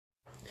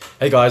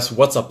Hey guys,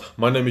 what's up?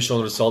 My name is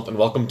Sean Result and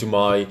welcome to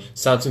my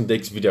Samsung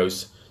DeX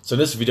videos. So in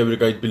this video we're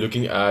going to be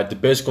looking at the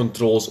best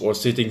controls or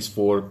settings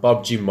for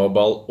PUBG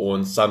Mobile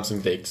on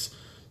Samsung DeX.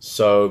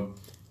 So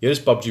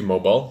here's PUBG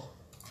Mobile.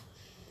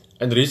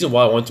 And the reason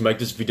why I want to make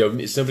this video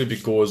is simply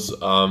because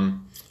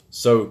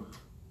so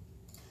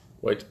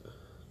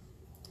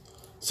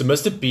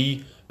Mr.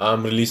 P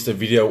released a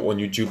video on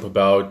YouTube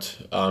about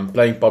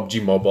playing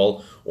PUBG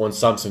Mobile on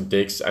Samsung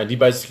DeX, and he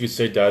basically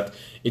said that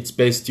it's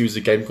best to use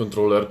a game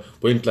controller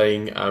when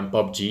playing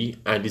PUBG,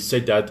 and he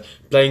said that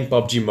playing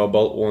PUBG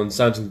Mobile on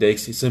Samsung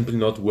DeX is simply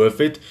not worth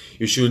it.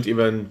 You shouldn't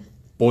even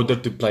bother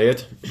to play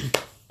it.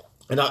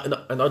 And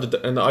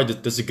I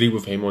disagree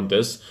with him on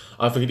this.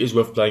 I think it is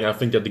worth playing. I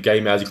think that the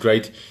game has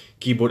great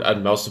keyboard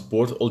and mouse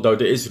support. Although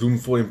there is room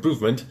for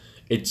improvement,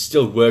 it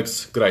still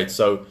works great.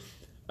 So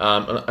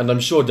and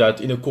I'm sure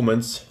that in the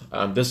comments,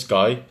 this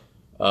guy,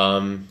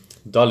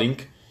 Darling,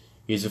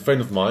 he's a friend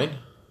of mine.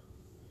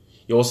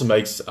 He also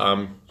makes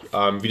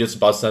videos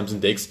about Samsung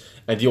DeX,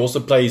 and he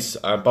also plays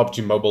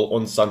PUBG Mobile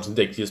on Samsung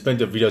DeX. He has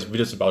plenty of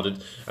videos about it.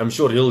 I'm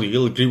sure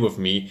he'll agree with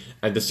me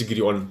and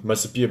disagree on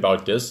Mr. P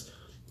about this.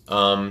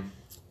 So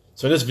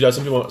in this video,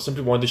 I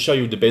simply want to show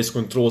you the best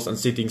controls and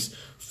settings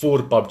for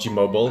PUBG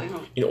Mobile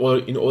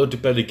in order to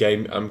play the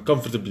game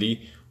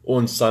comfortably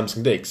on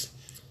Samsung DeX.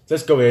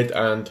 Let's go ahead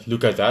and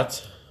look at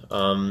that.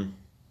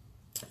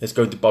 Let's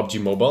go to PUBG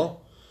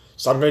Mobile.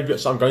 So I'm going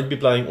to be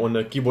playing on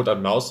a keyboard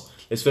and mouse.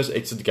 Let's first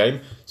exit the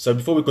game. So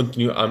before we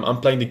continue, I'm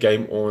playing the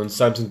game on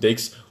Samsung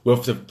DeX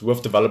with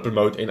developer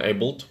mode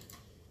enabled,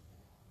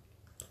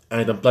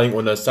 and I'm playing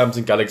on a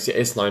Samsung Galaxy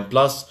S9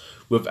 Plus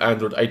with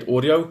Android 8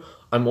 Oreo.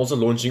 I'm also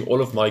launching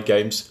all of my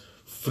games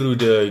through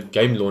the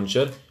game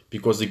launcher,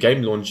 because the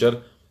game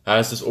launcher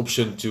has this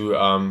option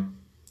to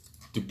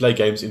play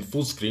games in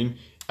full screen,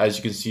 as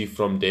you can see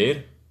from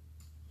there.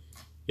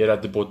 Here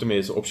at the bottom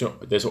there's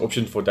an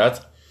option for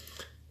that.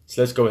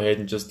 So let's go ahead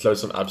and just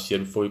close some apps here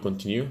before we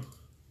continue.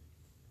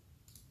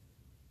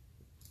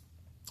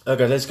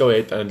 Okay, let's go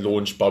ahead and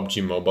launch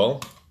PUBG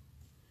Mobile.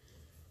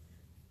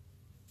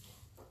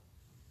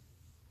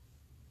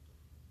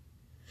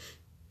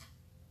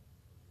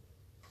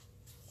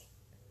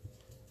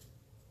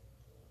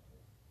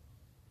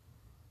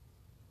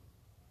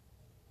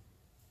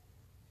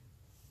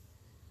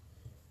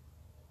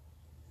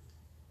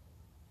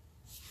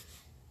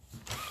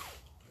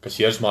 Because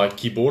here's my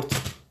keyboard.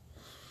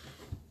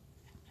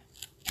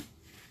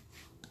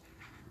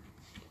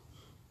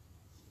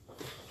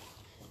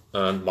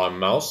 And my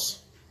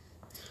mouse.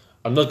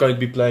 I'm not going to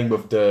be playing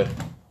with the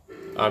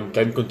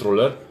game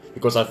controller,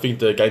 because I think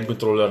the game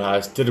controller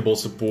has terrible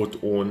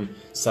support on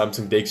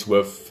Samsung DeX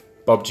with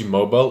PUBG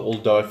Mobile,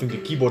 although I think the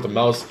keyboard and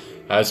mouse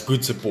has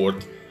good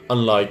support,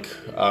 unlike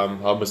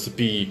how Mr.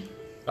 P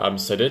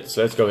said it.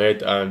 So let's go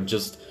ahead and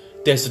just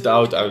test it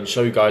out and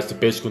show you guys the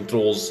best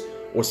controls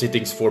or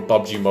settings for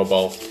PUBG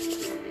Mobile.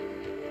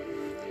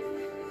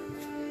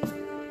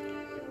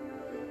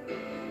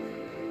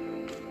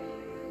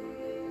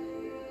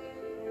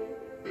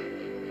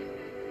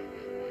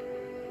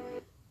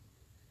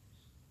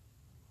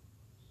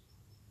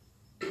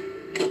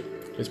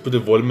 Let's put the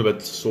volume a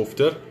bit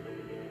softer.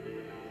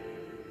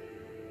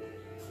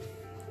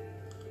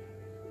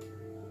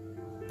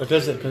 Okay,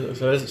 so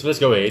let's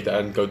go ahead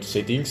and go to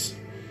settings.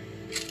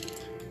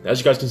 As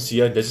you guys can see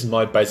here, this is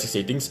my basic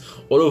settings.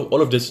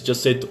 All of this is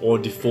just set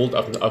on default.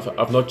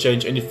 I've not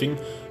changed anything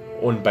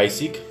on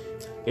basic.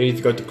 Then if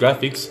you go to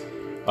graphics,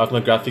 I have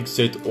my graphics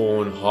set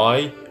on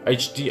high,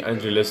 HD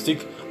and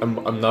realistic.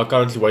 I'm now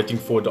currently waiting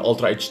for the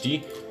Ultra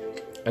HD.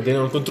 And then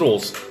on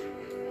controls.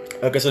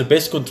 Okay, so the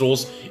best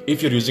controls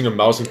if you're using a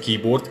mouse and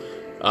keyboard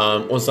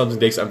on Samsung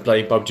DeX and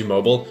playing PUBG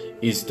Mobile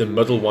is the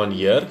middle one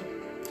here,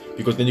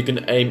 because then you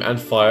can aim and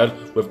fire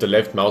with the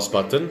left mouse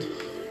button.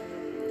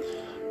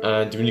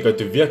 And when you go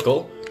to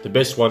vehicle, the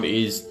best one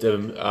is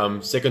the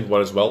second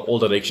one as well, all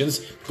directions,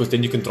 because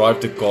then you can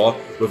drive the car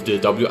with the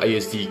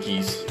WASD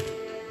keys.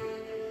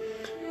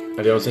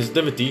 And then on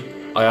sensitivity,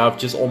 I have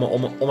just all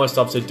my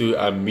stuff set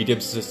to medium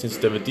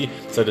sensitivity.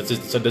 So this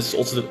is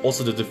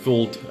also the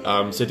default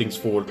settings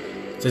for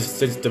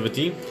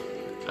sensitivity.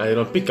 And then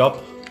on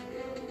pickup,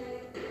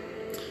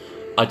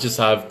 I just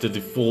have the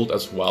default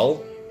as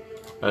well.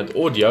 And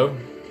audio,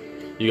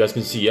 you guys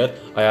can see here,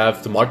 I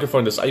have the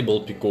microphone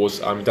disabled because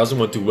it doesn't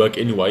want to work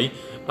anyway.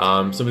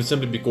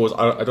 Simply because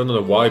I don't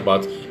know why,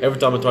 but every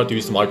time I try to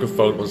use the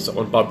microphone on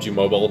PUBG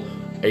Mobile,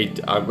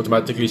 it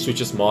automatically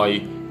switches my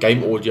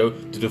game audio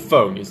to the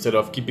phone instead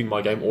of keeping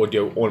my game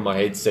audio on my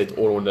headset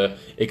or on the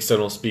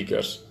external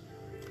speakers.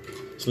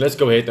 So let's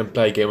go ahead and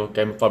play a game of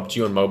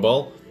PUBG on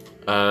mobile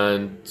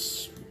and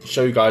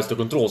show you guys the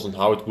controls and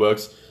how it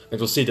works.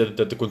 And you'll see that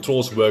the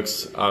controls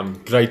works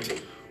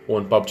great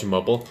on PUBG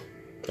Mobile.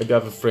 Maybe I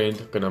have a friend.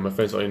 Okay, now my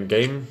friends are in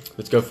game.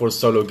 Let's go for a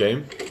solo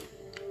game.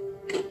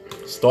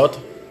 Start.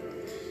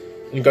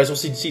 And you guys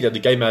also see that the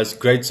game has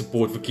great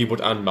support for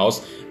keyboard and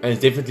mouse, and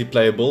it's definitely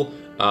playable.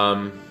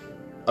 I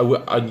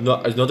do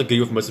not agree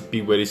with Mr.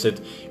 P where he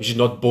said you should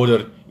not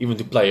bother even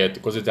to play it,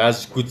 because it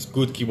has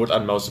good keyboard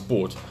and mouse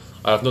support.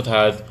 I have not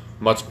had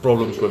much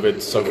problems with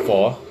it so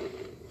far.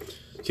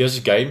 So here's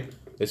the game.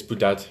 Let's put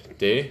that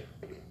there.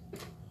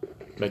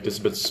 Make this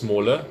a bit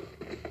smaller.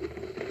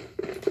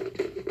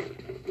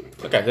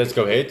 Okay, let's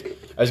go ahead.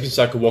 As you can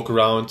see, I can walk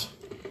around.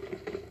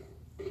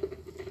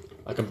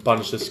 I can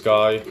punch this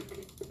guy.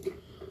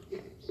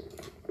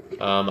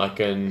 I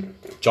can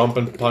jump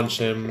and punch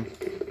him.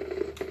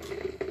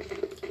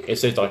 It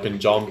says I can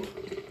jump.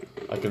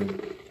 I can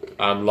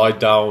lie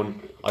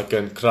down. I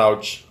can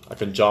crouch. I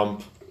can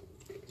jump.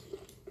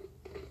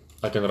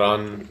 I can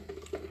run.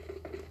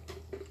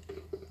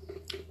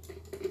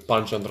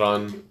 Punch and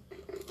run.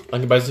 I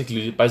can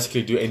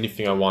basically do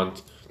anything I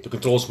want. The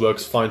controls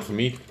works fine for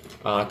me.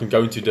 I can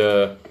go into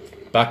the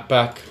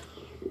backpack,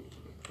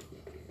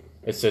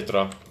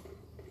 etc.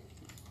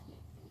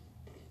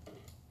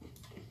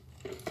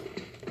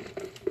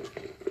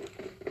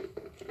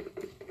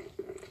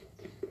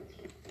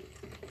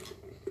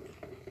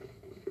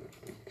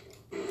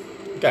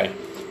 Okay,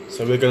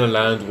 so we're gonna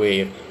land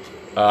where?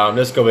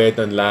 Let's go ahead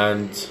and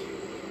land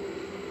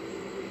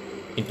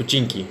in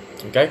Pochinki.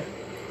 Okay,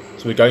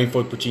 so we're going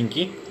for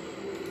Pochinki.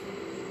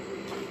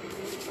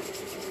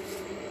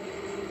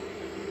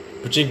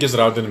 Pochinki is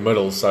around in the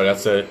middle, so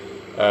that's a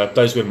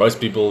place where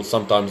most people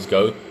sometimes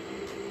go.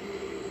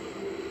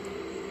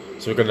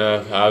 So we're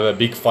gonna have a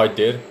big fight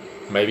there,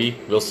 maybe,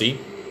 we'll see.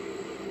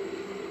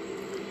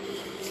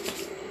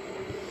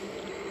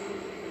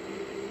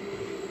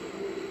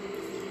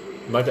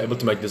 Might be able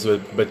to make this a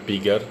bit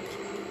bigger.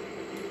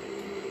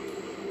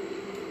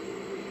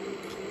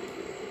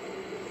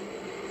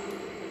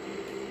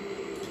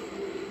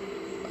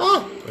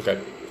 Ah!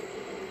 Okay.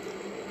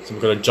 So I'm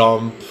gonna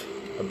jump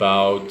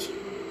about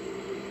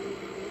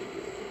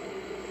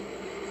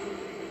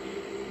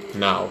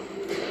now.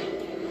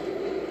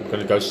 I'm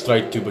gonna go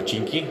straight to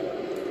Pochinki.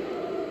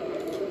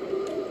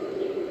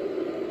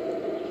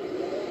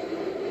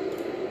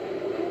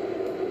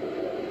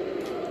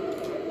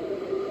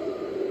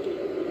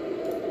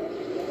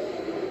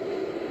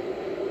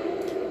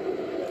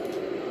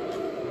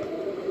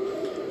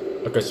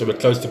 Okay, so we're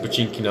close to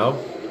Pochinki now.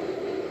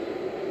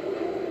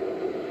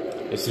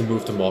 Let's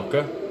remove the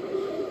marker.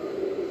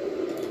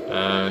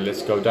 And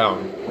let's go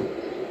down.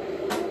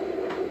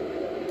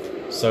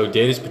 So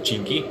there is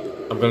Pochinki.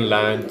 I'm gonna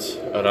land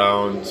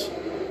around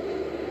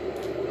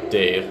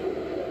there.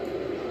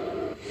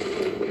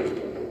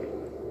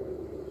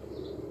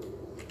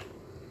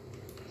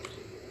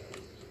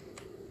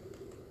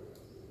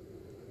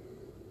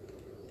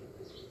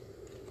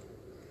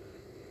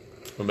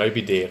 Or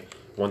maybe there.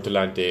 I want to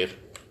land there.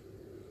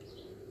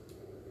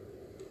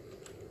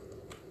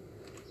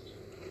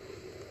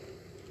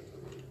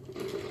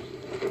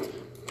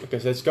 Okay,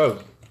 so let's go.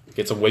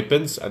 Get some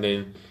weapons and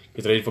then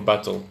get ready for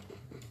battle.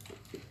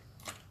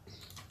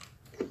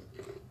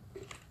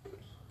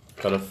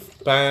 Got a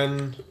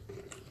fan.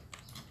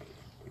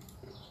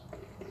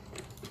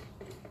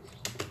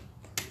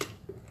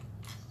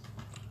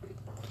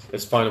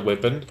 Let's find a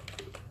weapon.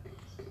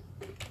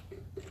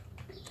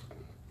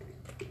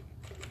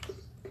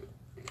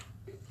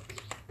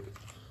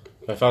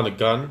 I found a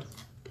gun.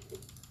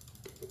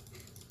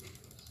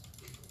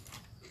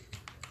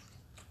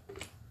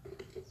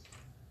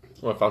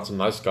 Oh, I found some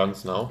nice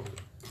guns now.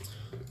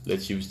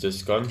 Let's use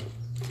this gun.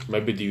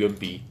 Maybe the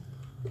UMP.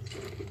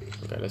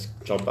 Okay, let's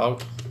jump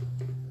out.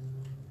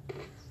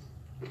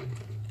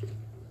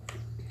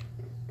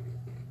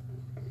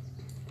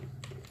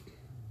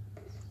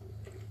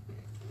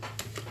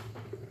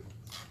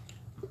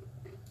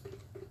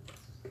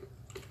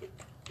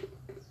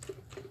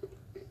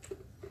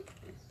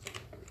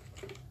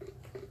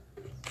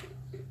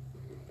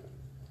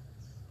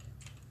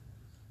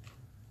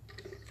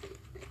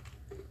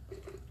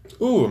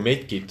 Ooh, a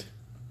medkit.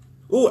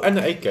 Ooh, and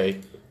an AK.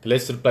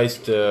 Let's replace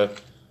the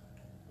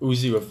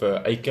Uzi with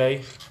an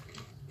AK.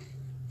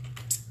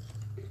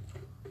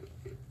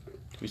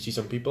 Do we see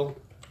some people?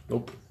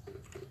 Nope.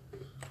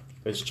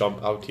 Let's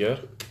jump out here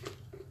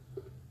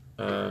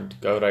and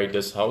go raid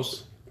this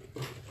house.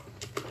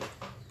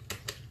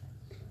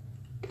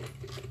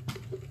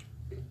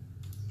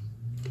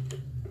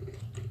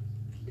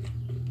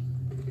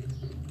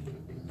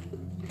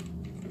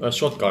 A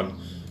shotgun.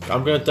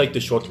 I'm gonna take the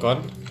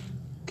shotgun.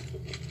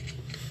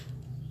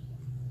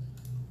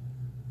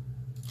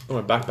 Oh,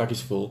 my backpack is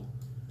full.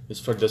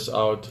 Let's throw this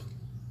out.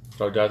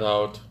 Throw that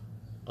out.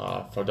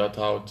 Throw that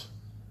out.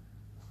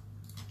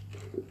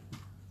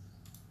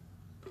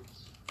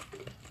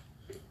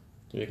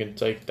 We can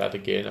take that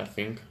again, I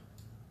think.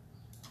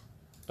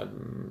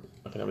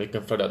 Okay, we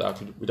can throw that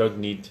out. We don't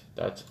need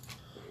that.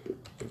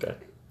 Okay.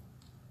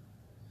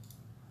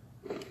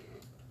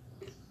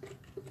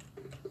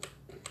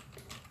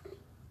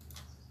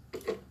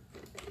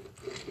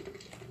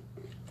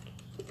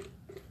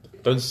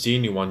 Don't see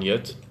anyone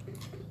yet.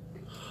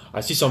 I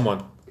see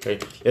someone. Okay,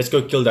 let's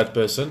go kill that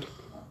person.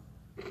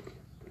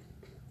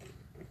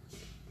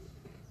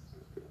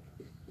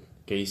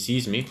 Okay, he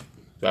sees me.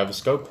 Do I have a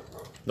scope?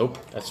 Nope,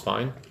 that's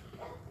fine.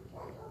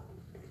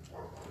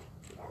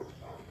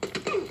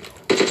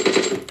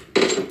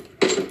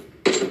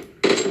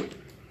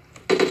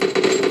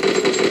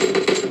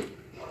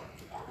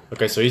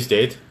 Okay, so he's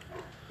dead.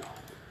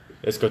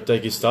 Let's go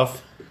take his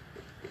stuff.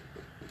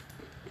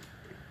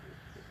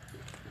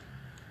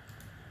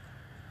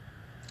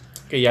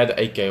 Okay, he had the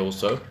AK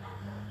also.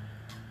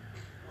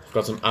 I've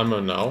got some ammo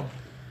now.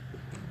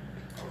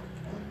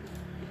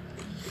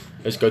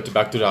 Let's go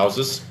back to the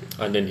houses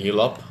and then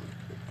heal up.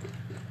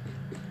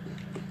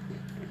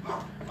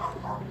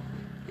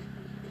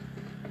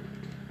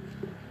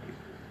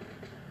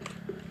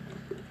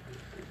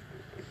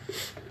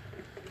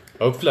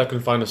 Hopefully I can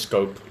find a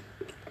scope.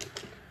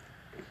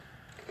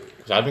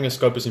 Because having a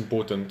scope is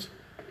important.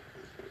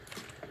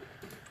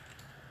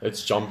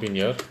 Let's jump in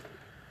here.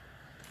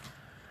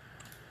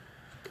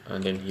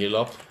 And then heal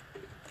up.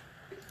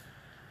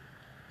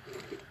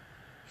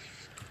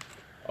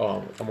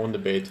 Oh, I'm on the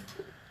bed.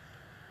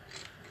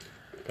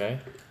 Okay.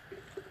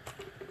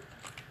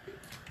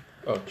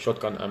 Oh,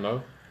 shotgun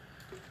ammo.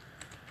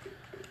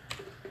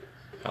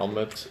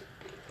 Helmet.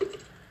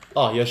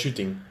 Oh, you're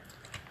shooting.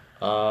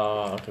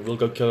 Okay, we'll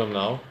go kill him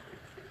now.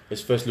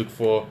 Let's first look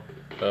for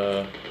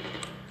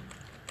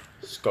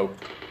scope.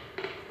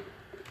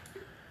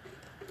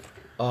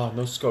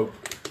 No scope.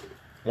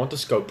 I want a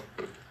scope.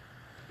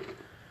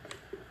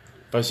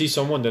 If I see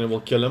someone, then I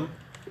will kill him.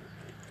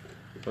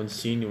 Don't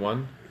see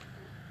anyone.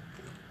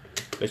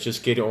 Let's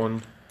just carry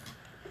on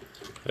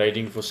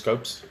raiding for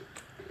scopes.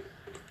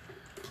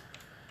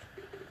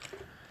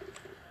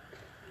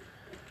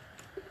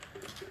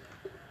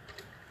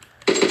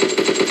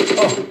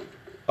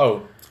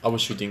 Oh, I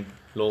was shooting.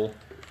 Lol.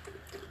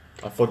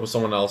 I thought it was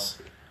someone else.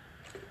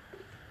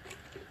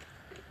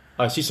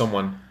 I see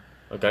someone.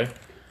 Okay.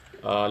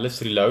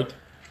 Let's reload.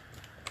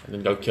 And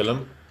then go kill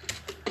him.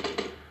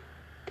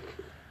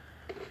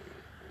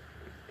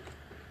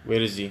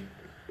 Where is he?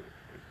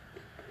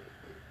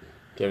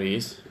 There he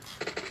is.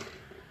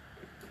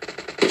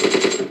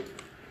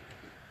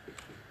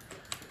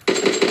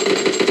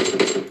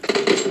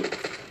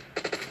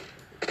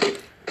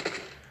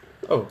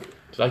 Oh,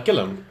 did I kill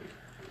him?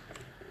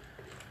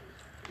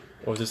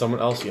 Or is there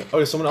someone else here? Oh,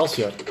 there's someone else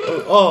here.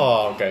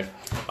 Oh, okay.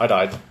 I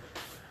died.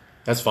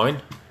 That's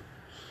fine.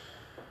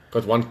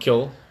 Got one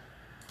kill.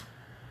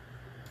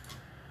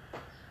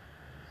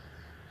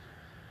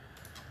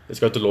 Let's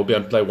go to lobby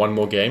and play one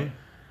more game.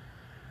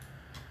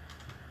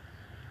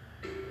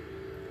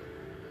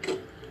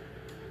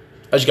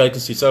 As you guys can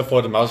see, so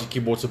far the mouse and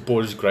keyboard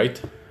support is great.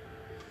 And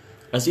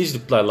it's easy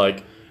to play.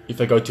 Like, if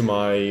I go to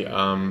my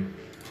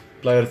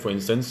player, for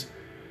instance,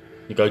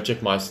 you go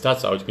check my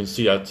stats out, you can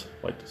see that,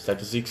 like,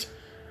 statistics.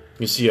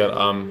 You see here,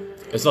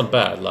 it's not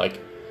bad,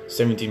 like,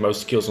 17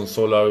 most kills on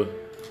solo,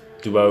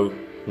 duo,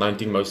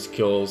 19 most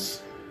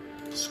kills,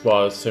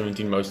 squad,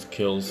 17 most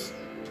kills.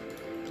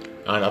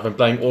 And I've been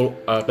playing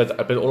I played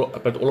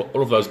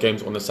all of those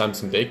games on the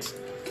Samsung DeX.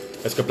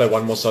 Let's go play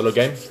one more solo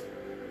game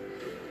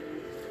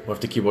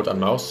with the keyboard and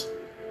mouse.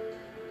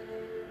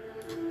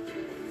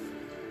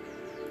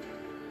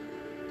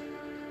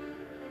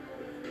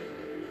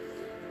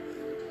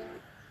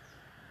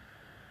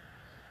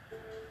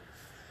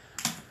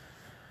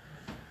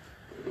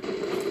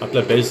 I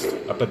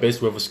play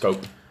best with a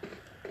scope.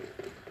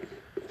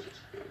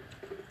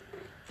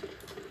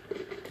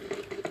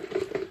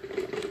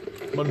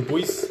 Come on,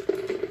 boys.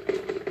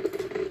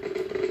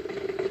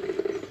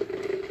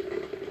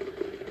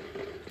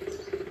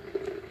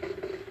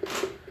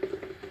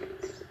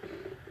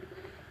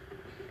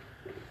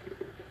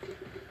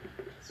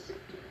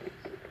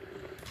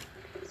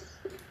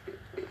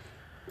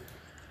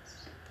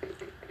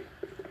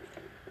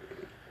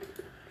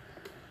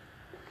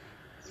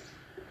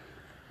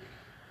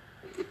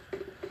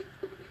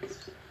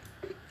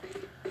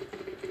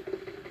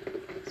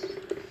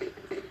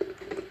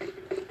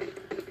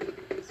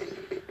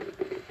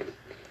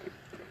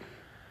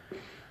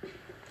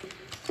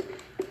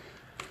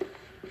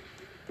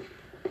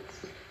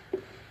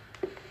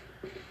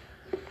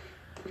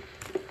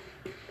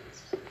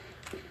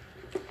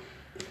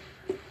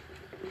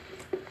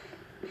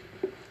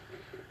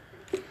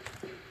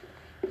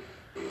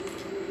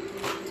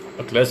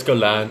 Okay, let's go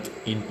land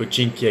in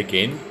Pochinki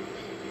again.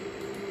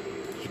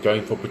 We're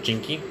going for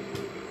Pochinki.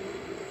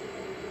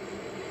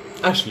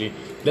 Actually,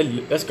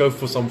 let's go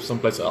for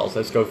someplace else.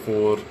 Let's go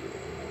for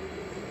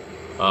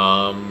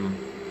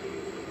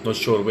not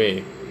sure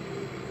where.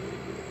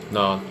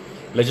 No,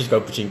 let's just go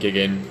Pochinki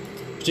again.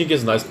 Pochinki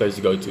is a nice place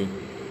to go to.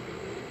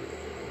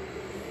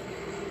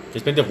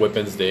 There's plenty of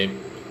weapons there.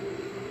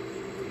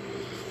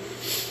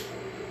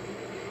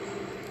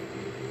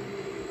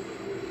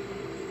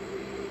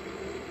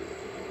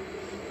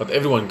 But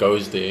everyone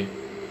goes there.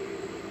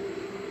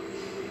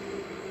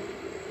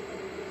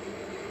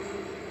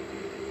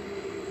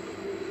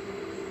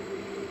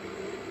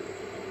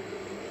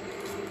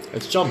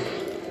 Let's jump.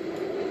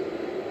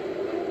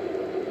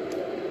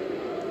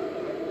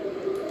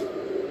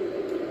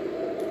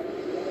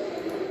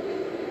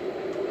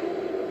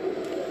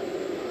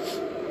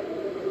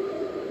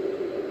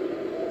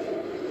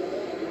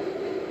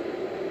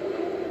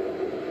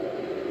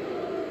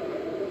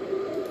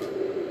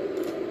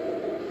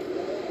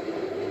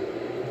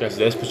 Okay, so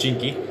there's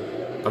Pochinki.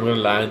 I'm gonna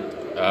land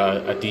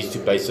at these 2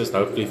 places and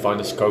hopefully find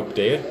a scope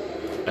there.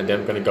 And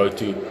then I'm gonna go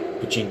to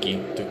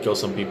Pochinki to kill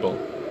some people.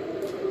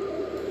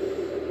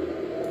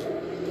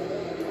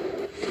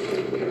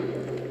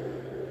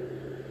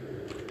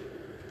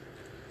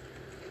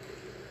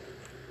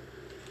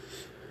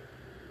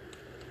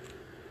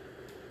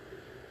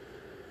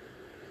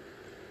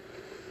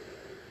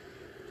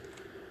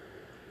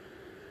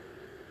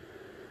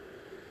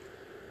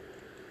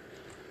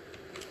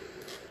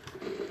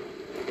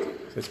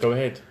 Let's go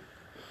ahead.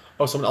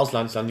 Oh, someone else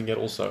landing here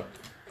also.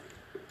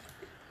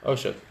 Oh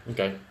shit,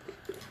 okay.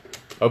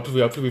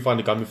 Hopefully we find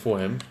the gun before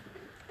him.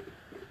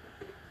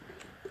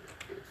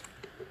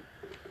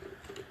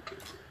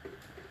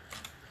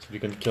 So we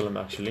can kill him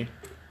actually.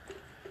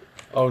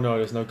 Oh no,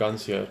 there's no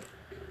guns here.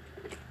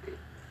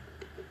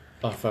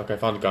 Oh fuck, I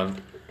found a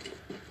gun.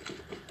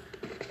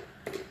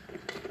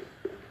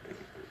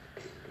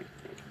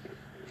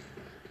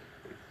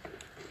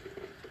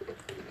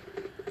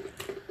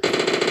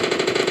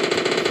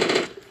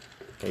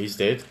 Okay, he's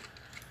dead.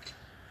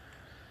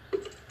 I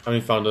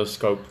only found a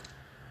scope.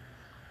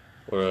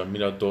 Or a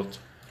minnow dot.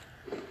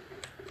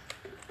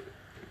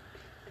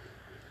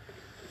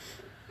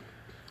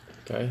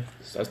 Okay,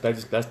 so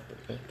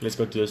let's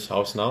go to this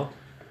house now.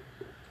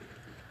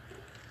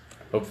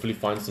 Hopefully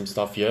find some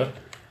stuff here.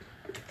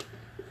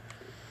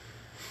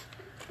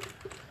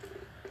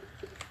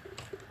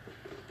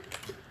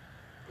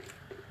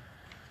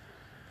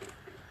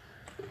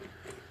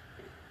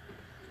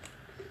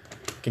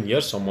 I can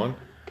hear someone.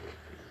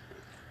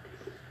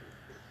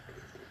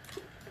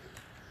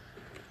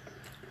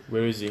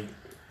 Where is he? I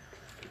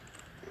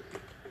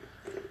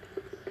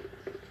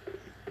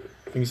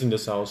think he's in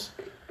this house.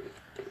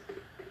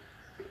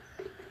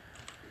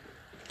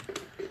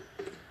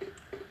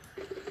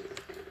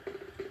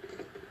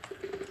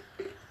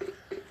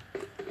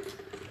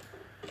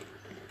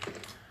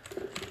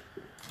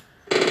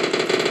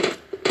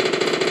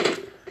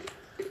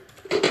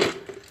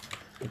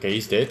 Okay,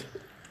 he's dead.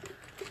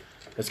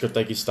 Let's go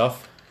take his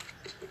stuff.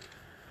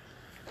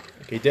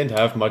 Okay, he didn't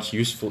have much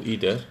useful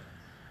either.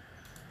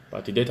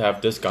 But he did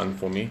have this gun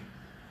for me.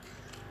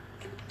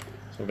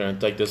 So I'm gonna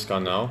take this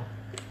gun now.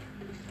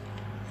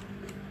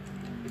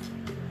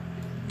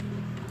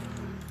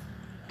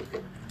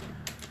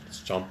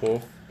 Let's jump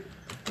off.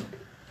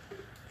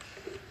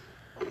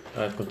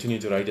 And continue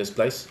to raid this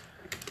place.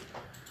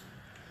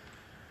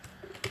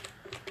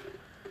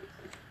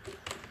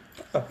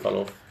 Ah,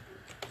 fell off.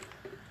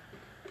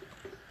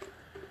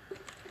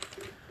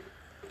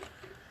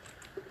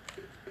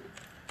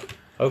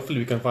 Hopefully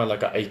we can find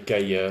like a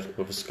 8K here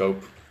with a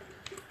scope.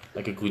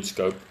 Like a good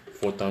scope,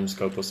 4x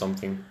scope or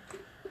something.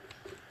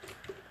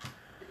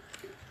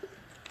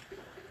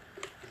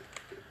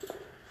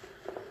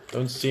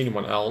 Don't see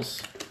anyone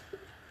else.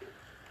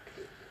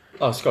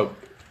 Oh, scope.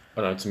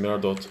 Oh no, it's a mirror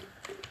dot.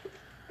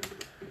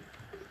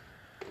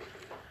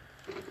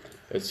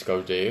 Let's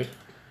go there.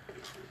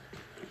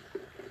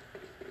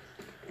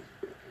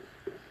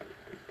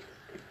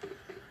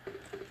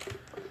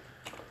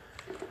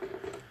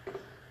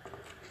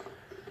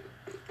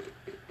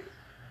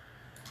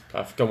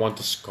 I think I want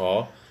the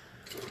scar.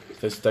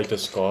 Let's take the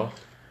scar.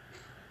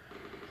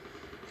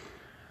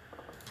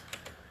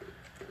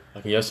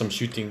 I can hear some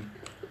shooting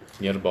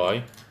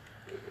nearby.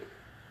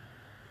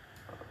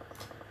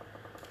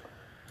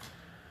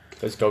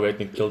 Let's go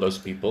ahead and kill those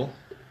people.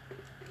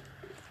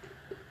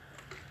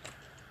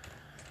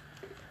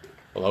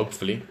 Well,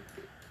 hopefully.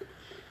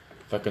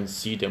 If I can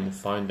see them or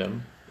find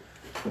them.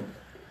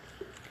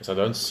 Because I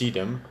don't see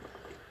them.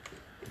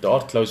 They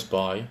are close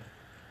by.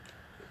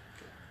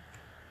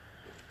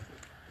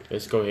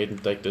 Let's go ahead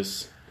and take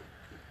this.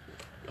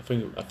 I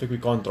think we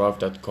can't drive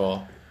that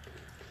car.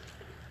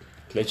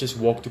 Let's just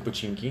walk to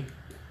Pochinki.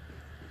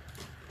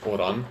 Or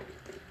run.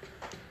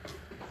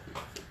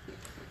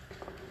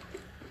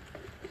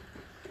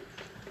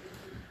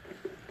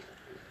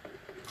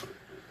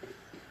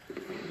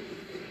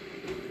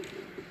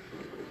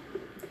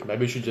 Maybe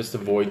we should just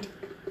avoid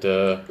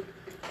the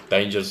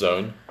danger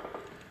zone.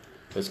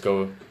 Let's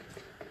go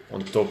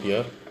on top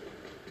here.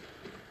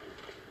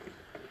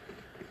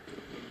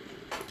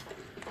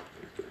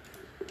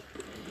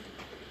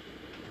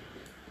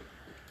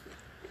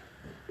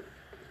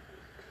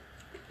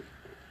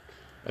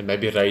 And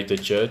maybe raid the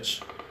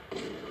church.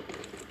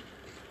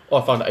 Oh,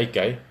 I found the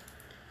AK.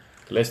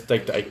 Let's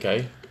take the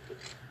AK.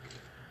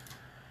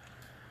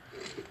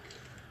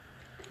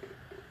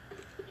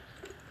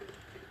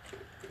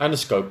 And a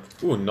scope.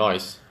 Ooh,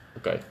 nice.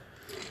 Okay.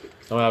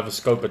 Now I have a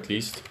scope at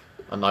least.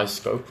 A nice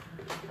scope.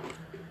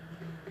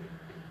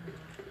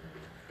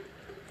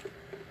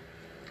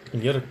 I can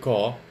hear a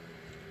car.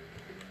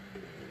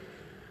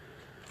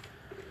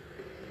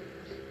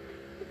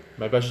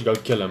 Maybe I should go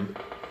kill him.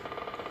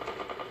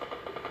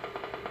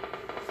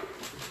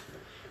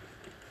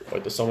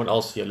 Wait, there's someone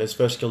else here. Let's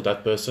first kill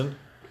that person.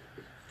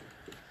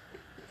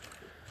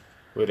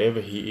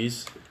 Wherever he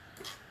is.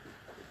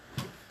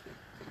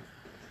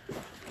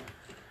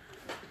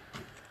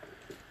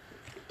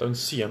 Don't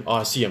see him. Oh,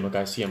 I see him. Okay,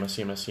 I see him.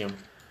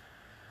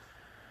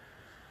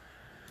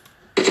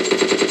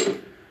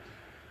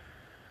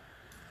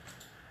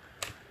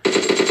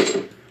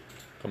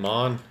 Come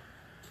on.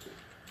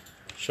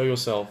 Show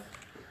yourself.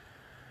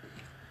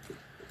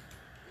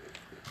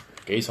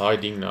 Okay, he's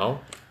hiding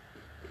now.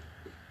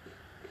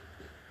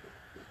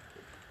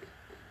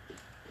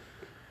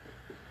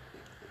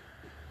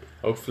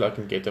 Hopefully I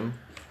can get him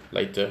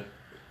later.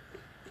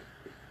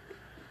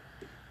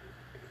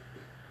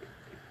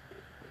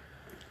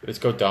 Let's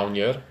go down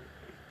here.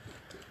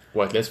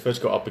 Wait, let's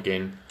first go up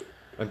again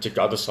and check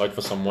the other side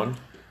for someone.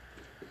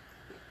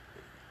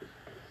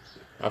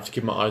 I have to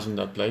keep my eyes on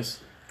that place.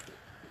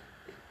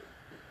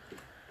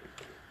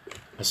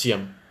 I see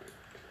him.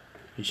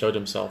 He showed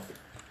himself.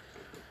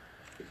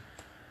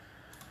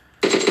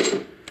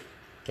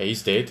 Okay,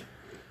 he's dead.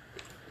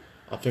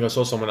 I think I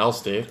saw someone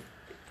else there.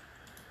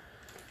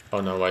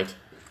 Oh no, wait.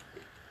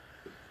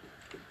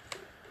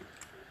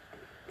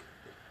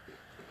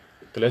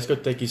 Okay, let's go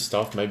take his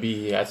stuff. Maybe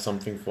he had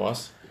something for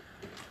us.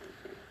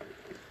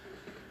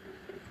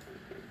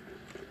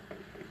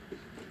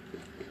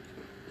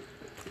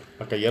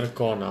 Okay, you're a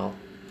car now.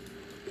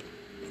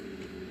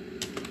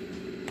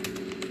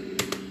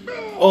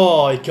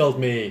 Oh, he killed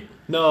me.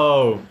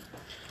 No.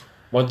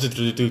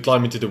 Wanted to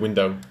climb into the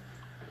window.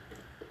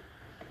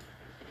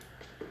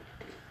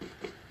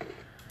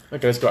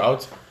 Okay, let's go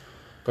out.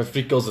 Got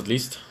 3 kills at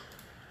least.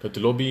 Go to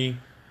lobby.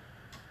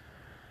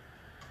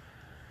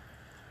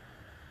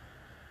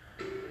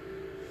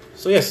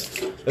 So yes,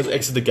 let's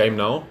exit the game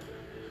now.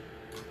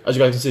 As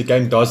you guys can see, the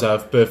game does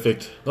have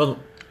perfect, not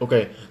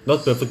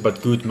perfect,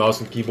 but good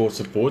mouse and keyboard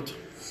support.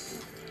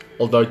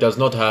 Although it does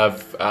not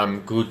have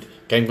good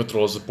game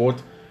control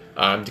support.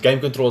 The game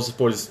control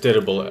support is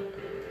terrible.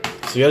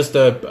 So here's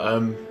the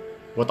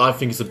what I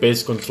think is the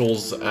best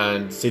controls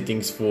and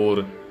settings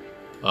for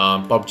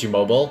PUBG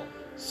Mobile.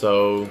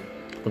 So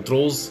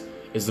controls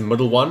is the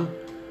middle one,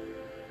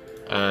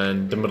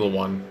 and the middle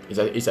one is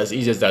as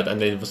easy as that.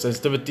 And then for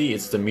sensitivity,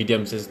 it's the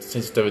medium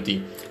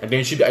sensitivity, and then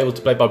you should be able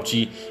to play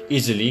PUBG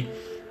easily.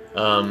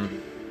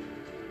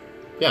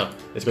 Yeah,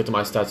 let's go to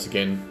my stats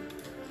again.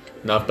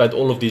 Now I've played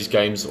all of these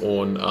games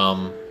on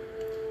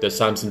the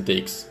Samsung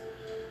DeX.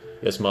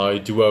 Here's my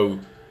duo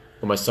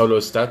or my solo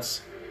stats.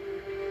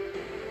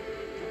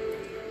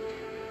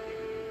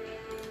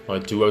 My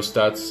duo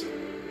stats.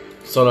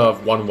 Solo,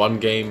 I've won 1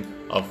 game.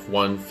 I've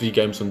won 3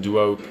 games on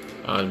duo,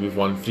 and we've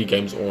won 3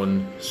 games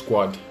on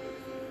squad.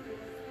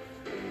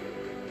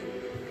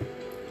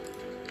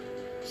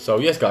 So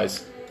yes,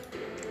 guys,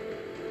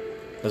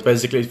 that's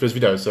basically it for this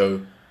video.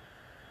 So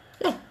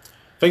yeah,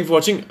 thank you for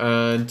watching,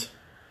 and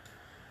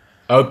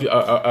I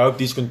hope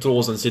these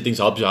controls and settings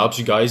helps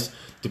you guys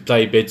to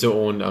play better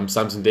on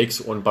Samsung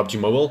DeX on PUBG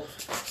Mobile.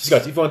 So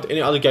guys, if you want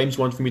any other games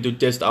you want for me to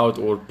test out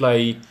or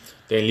play,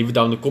 then leave it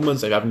down in the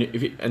comments.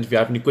 If you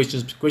have any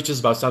questions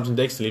about Samsung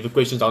DeX, leave the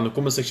questions down in the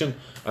comment section,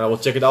 and I will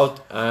check it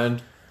out.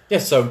 And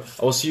yes, so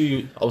I will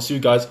see you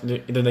guys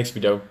in the next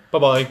video. Bye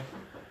bye.